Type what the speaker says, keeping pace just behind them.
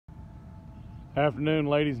Afternoon,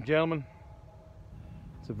 ladies and gentlemen.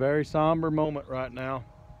 It's a very somber moment right now.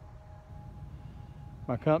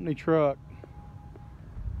 My company truck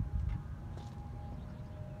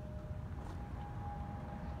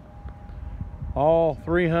all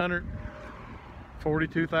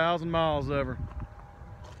 342,000 miles of her,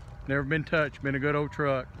 never been touched, been a good old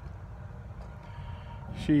truck.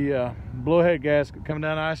 She blew a head gasket coming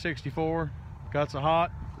down I-64, got so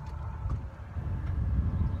hot,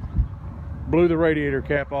 blew the radiator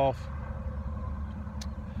cap off.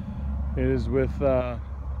 It is with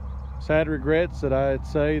sad regrets that I'd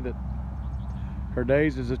say that her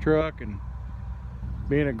days as a truck and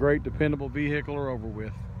being a great dependable vehicle are over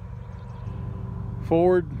with.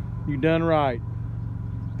 Ford, you done right.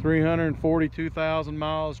 342,000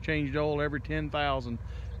 miles, changed oil every 10,000.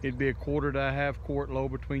 It'd be a quarter to a half quart low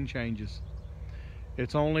between changes.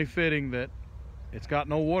 It's only fitting that it's got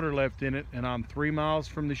no water left in it and I'm 3 miles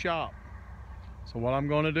from the shop. So what I'm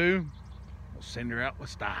gonna do, I'll send her out with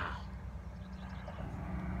style.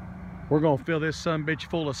 We're gonna fill this sumbitch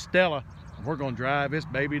full of Stella and we're gonna drive this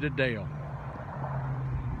baby to Dale.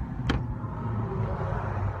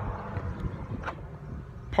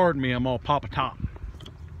 Pardon me, I'm all Papa Top.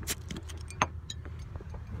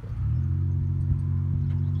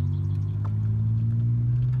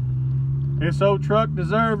 This old truck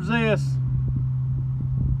deserves this.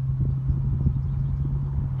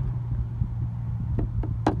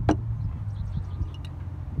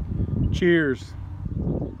 Cheers.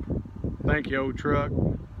 Thank you, old truck.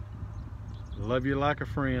 Love you like a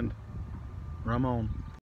friend. Ramon.